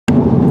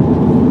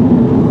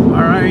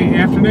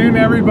afternoon,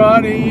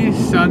 everybody.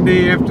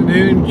 Sunday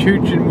afternoon,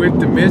 chooching with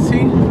the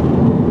Missy.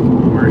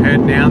 We're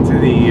heading down to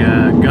the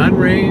gun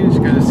range.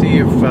 Going to see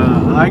if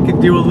I can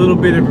do a little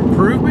bit of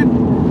improvement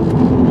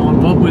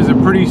on what was a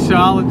pretty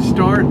solid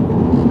start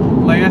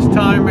last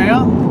time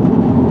out.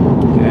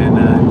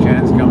 And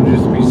Jen's going to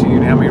just be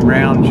seeing how many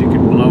rounds she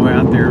can blow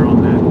out there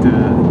on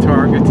that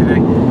target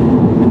today.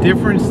 The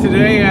difference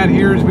today out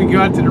here as we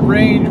got to the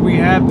range, we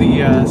have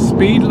the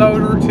speed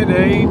loader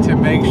today to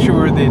make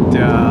sure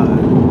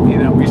that you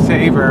know, we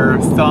save our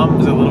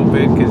thumbs a little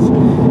bit, because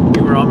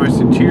we were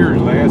almost in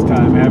tears last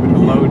time having to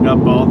load up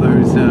all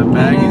those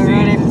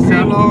magazines and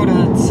stuff.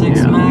 Preloaded,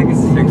 six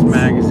magazines. 6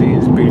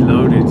 magazines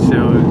preloaded,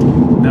 so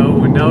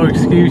no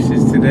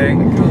excuses today.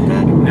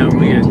 No,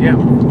 yeah.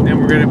 Then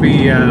we're gonna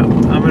be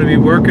I'm gonna be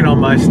working on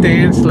my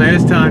stance.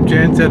 Last time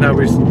Jen said I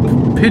was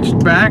pitched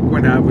back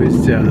when I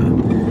was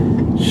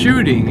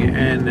shooting,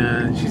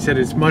 and she said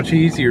it's much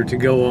easier to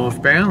go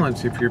off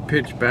balance if you're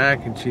pitched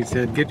back, and she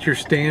said get your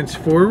stance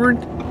forward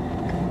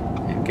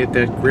and get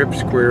that grip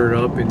squared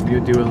up and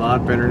you'll do a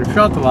lot better, and it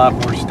felt a lot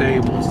more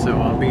stable.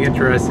 So I'll be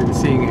interested in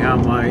seeing how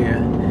my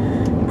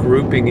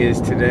grouping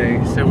is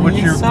today. So what's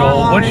your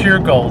goal? What's your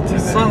goal today? You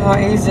saw how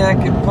easy I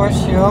could push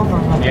you over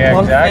with yeah,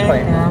 one exactly.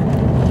 finger.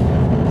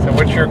 So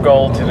what's your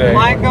goal today?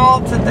 My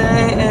goal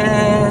today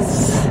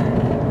is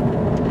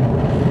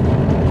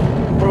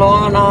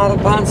blowing out a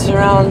bunch of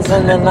rounds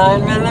in the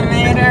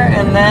 9mm,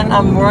 and then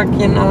I'm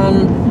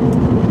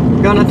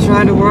gonna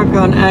try to work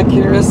on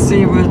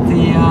accuracy with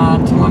the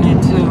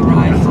 22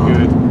 rifle. That's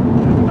good.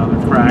 Another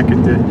crack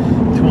at the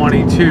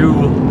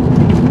 22.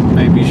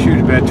 Maybe shoot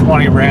about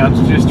 20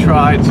 rounds. Just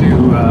try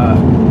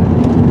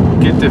to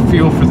get the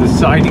feel for the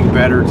sighting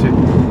better,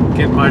 to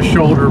get my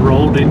shoulder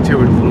rolled into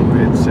it a little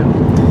bit. So,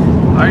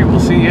 all right, we'll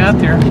see you out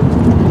there. All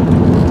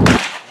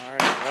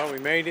right, well, we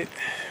made it.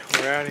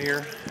 We're out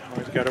here.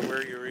 Always got to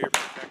wear your ear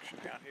protection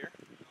out here.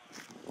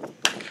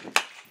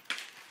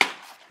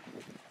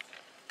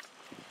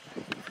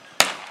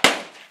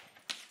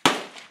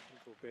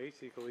 We'll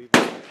basically be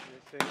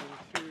the same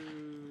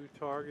 2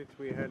 targets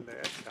we had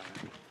last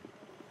time.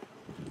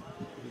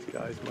 These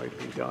guys might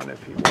be done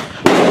if you want.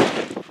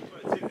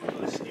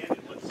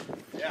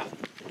 Yeah.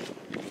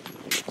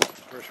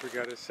 First we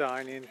got to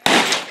sign in.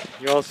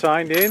 You all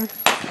signed in?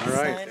 All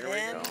right, there we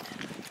go.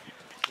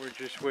 We're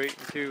just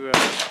waiting to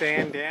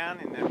stand down,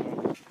 and then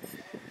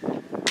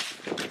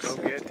we'll go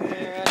get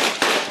it.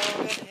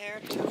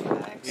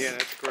 Yeah,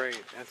 that's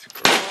great. That's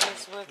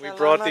great. We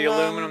brought the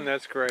aluminum.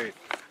 That's great.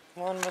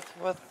 One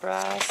with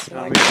brass.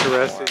 I'm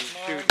interested in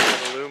shooting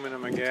with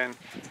aluminum again.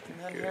 And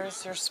then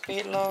here's your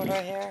speed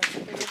loader here.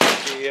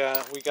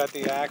 We got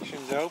the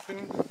actions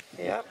open.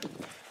 Yep.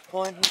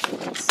 Pointing to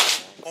the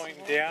side.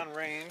 Pointing down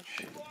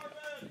range.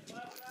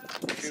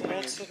 So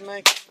that should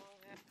make it.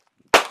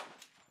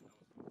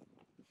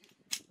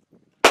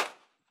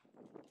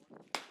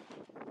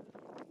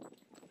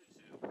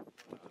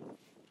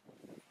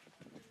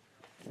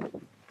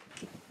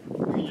 We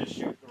can just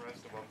shoot the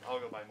rest of them. I'll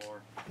go buy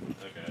more.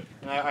 Okay.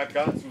 And I've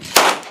got some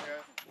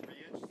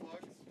 3-inch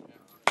slugs.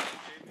 Yeah.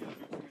 Gave me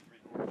the 2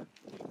 3/4.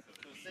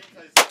 So same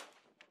size. I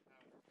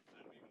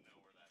don't even know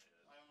where that is.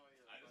 I don't know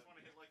either. I just want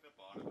to hit like the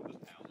bottom and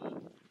just pound it.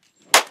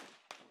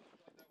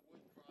 Like that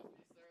wood cross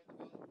piece there at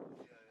the bottom?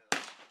 Yeah, yeah.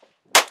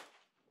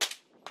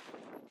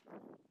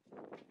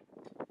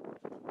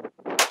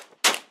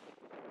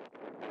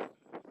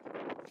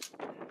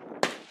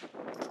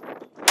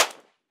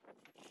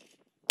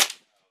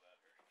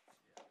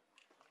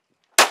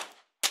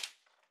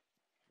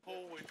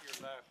 Pull with your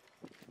left.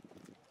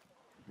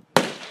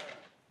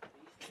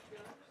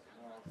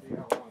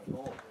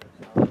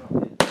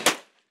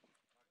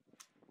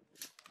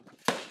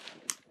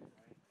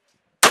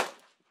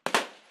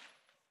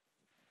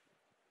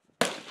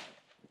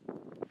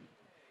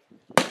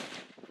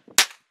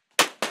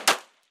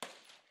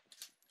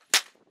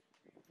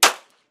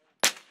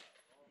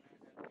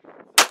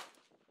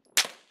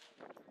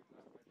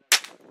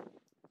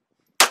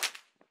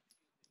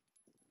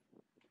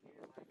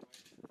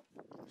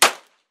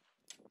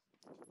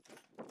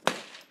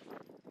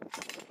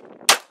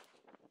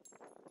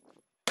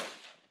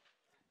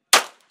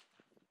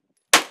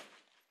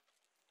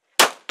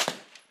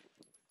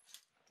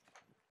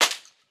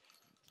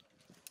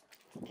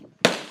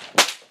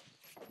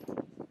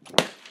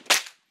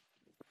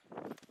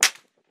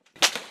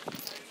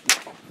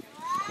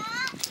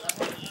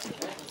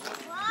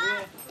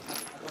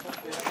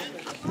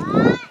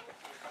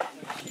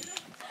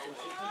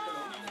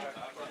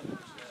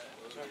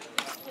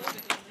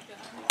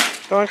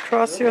 Don't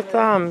cross your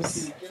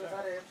thumbs.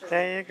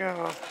 There you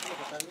go.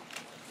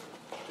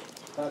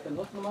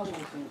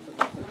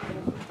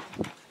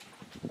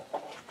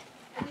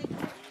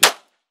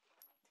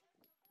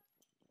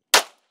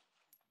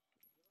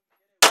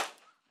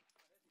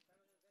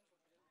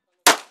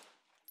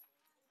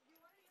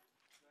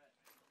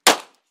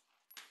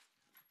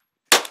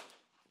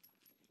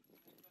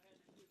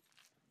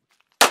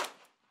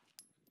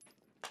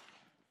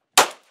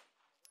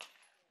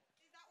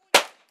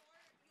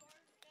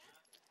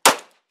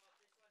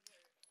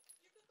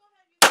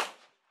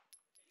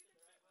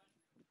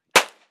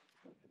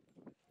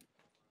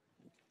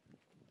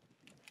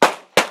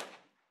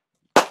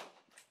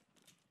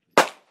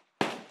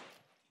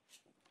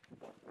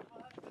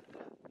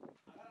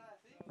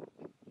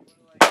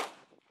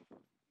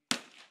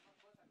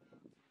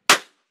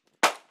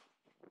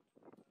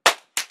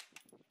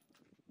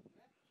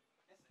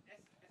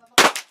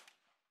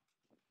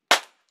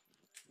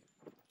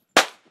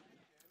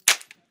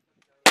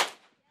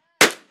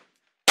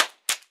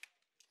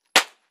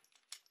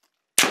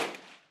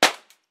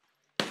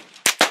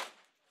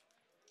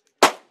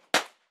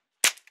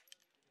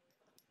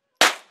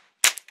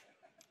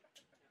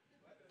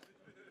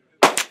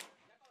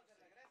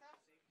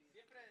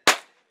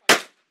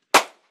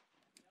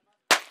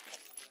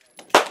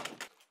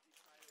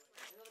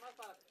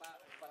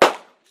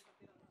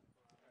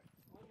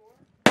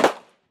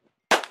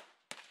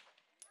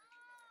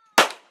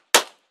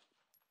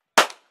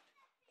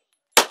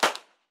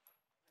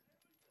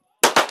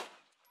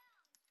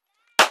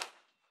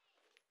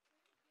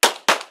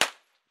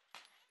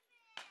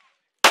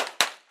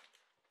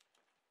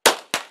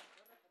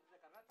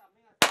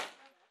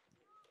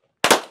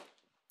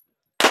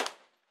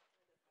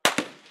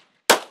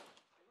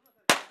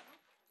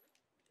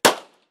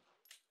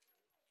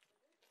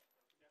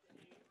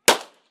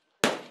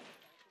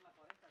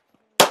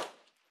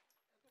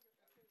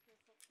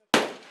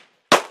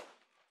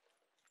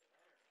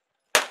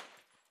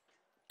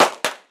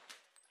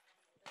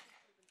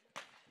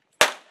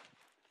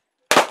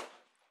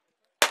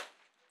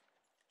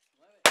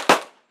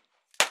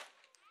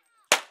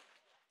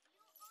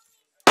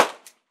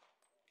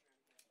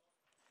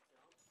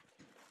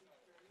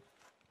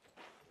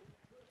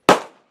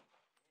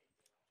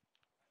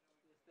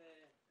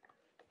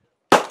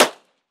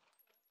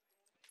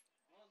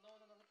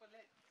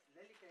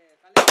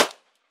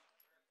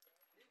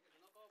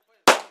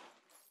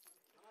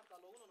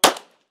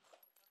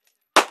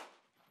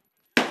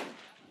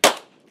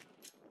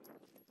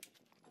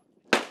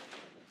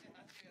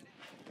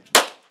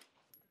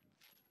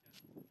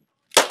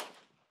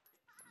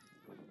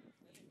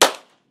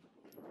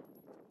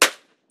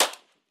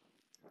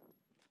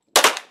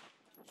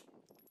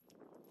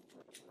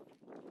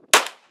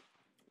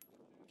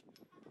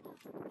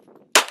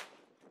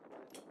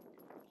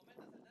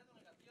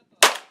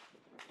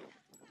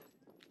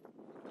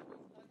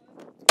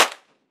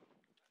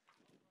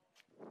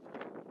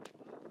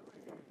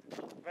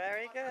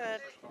 Very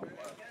good.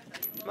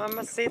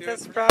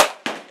 Mamacita's proud.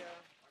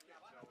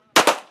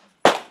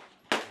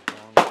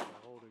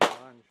 Hold a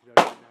gun, she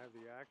doesn't even have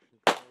the action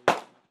card.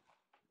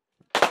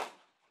 Be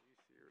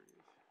serious.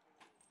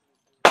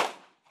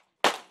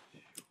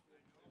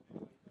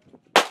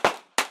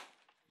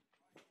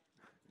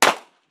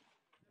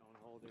 Don't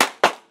hold it if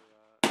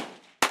you're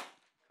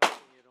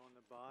cocking it on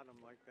the bottom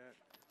like that.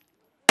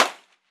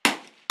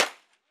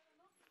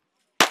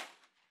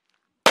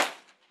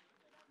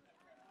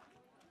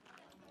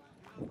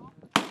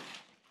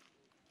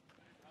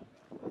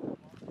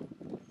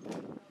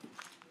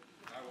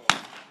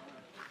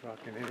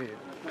 Fucking idiot.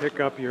 Pick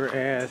up your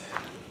ass.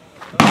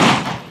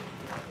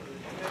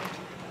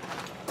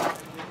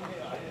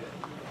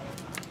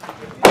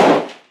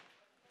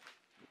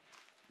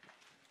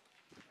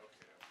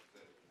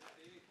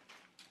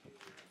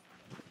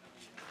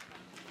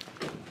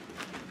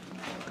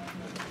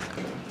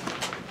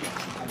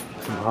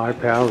 Some high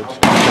powered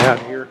stuff out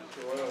here.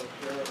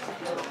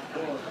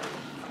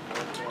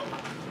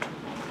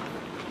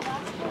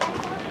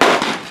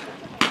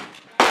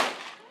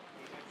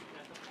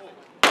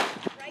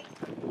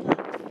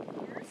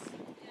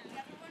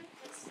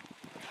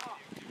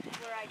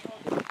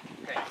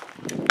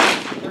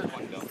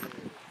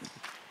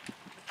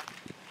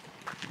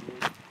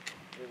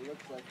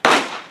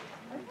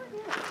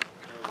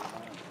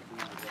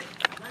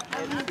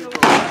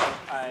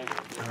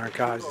 Alright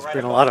guys, it's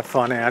been a lot of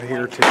fun out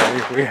here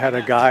today. We had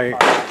a guy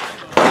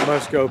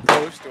almost go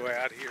postal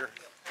out here,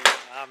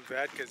 Vietnam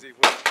vet, because he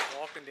was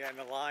walking down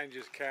the line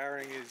just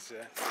carrying his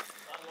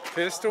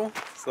pistol.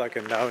 It's like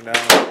a no-no.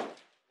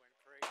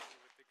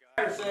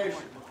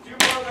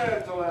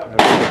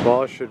 The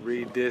boss should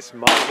read this: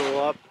 muzzle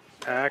up,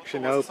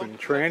 action open.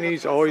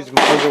 Trannies always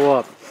muzzle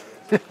up.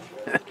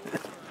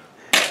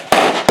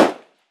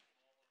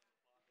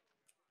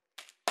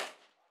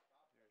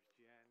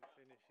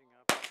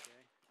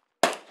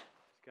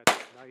 Got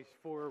that nice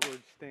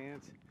forward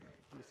stance.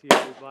 You see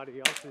everybody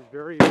else is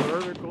very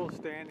vertical,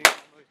 standing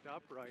almost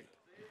upright.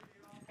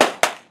 You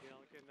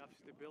don't get enough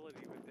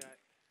stability with that,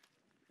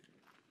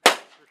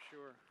 for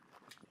sure.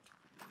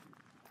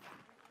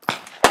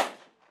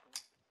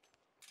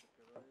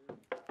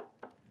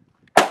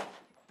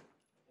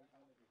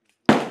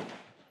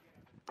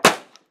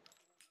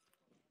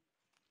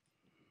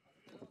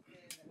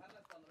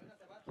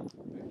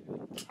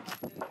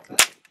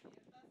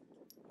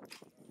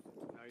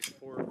 Nice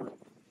forward.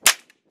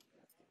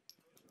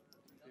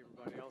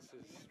 Everybody else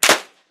is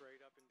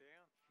straight up and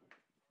down.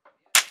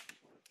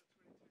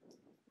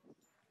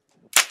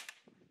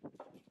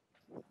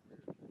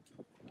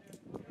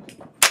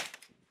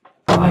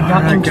 I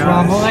got in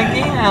trouble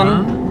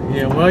again.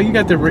 Yeah, well, you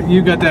got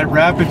that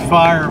rapid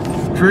fire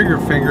trigger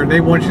finger.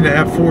 They want you to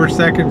have 4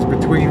 seconds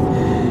between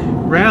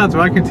rounds.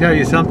 Well, I can tell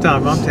you,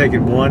 sometimes I'm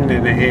taking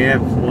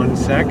 1.5, 1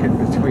 second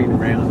between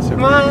rounds. So.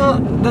 Well,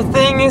 the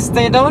thing is,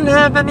 they don't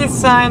have any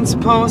signs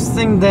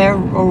posting their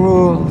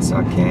rules,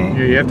 okay?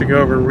 Yeah, you have to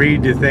go over and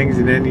read the things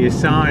and then you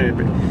sign it.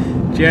 But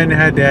Jen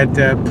had that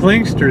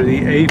Plinkster,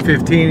 the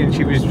A15, and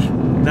she was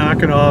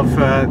knocking off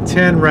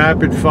 10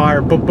 rapid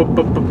fire. Boop, boop,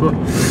 boop, boop, boop.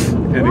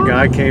 And a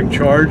guy came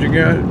charging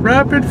it.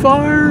 Rapid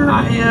fire!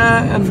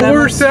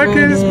 4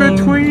 seconds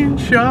between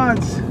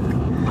shots.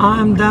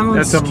 I'm demonstrating.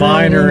 That's a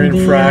minor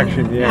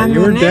infraction. Yeah,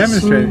 you were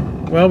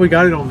demonstrating. Well, we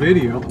got it on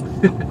video.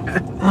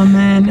 I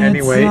mean,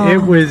 anyway,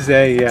 it was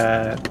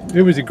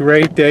a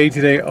great day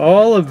today.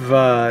 All of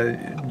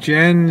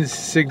Jen's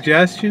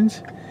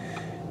suggestions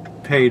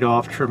paid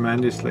off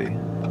tremendously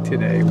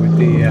today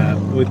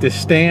with the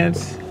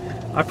stance.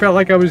 I felt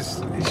like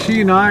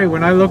she and I,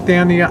 when I looked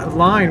down the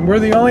line, we're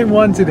the only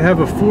ones that have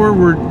a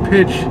forward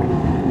pitch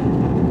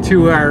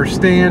to our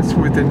stance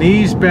with the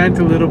knees bent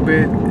a little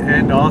bit,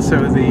 and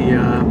also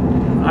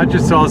I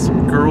just saw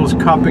some girls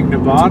cupping the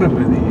bottom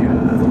of the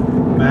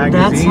magazine.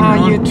 That's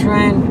how you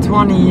trained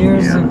 20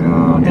 years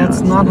ago.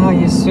 That's not how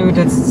you shoot.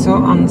 It's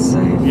so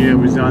unsafe. Yeah, it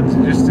was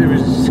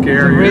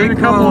scary.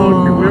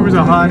 There was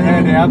a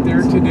hothead out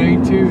there today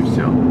too.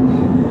 So,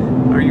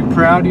 are you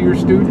proud of your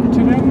student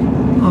today?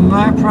 I'm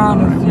very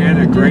proud of you. We had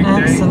a great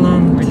day.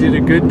 Excellent. We did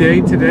a good day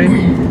today.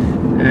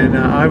 And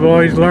I've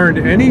always learned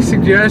any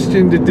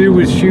suggestion to do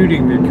with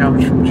shooting that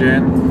comes from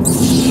Jen,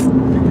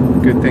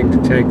 good thing to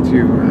take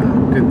to.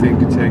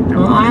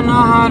 Well, I know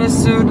how to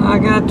shoot. I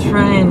got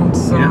trained,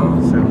 so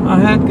I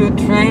had good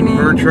training.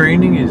 Her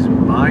training is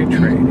my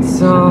training.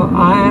 So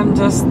I am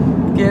just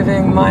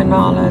giving my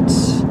knowledge.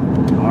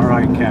 All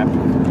right,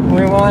 Captain.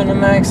 We want to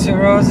make sure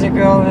Rosie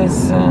girl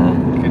is...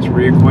 Gets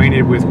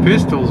reacquainted with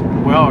pistols.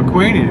 Well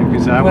acquainted,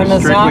 because I was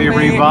strictly a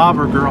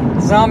revolver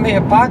girl. Zombie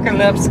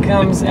apocalypse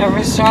comes,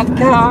 every shot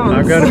counts.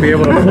 I've got to be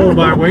able to pull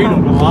my weight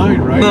on the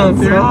line right up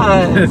there.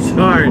 Right. That's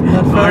right.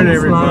 All right,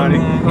 everybody.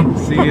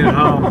 See you at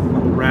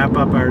home. Wrap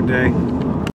up our day.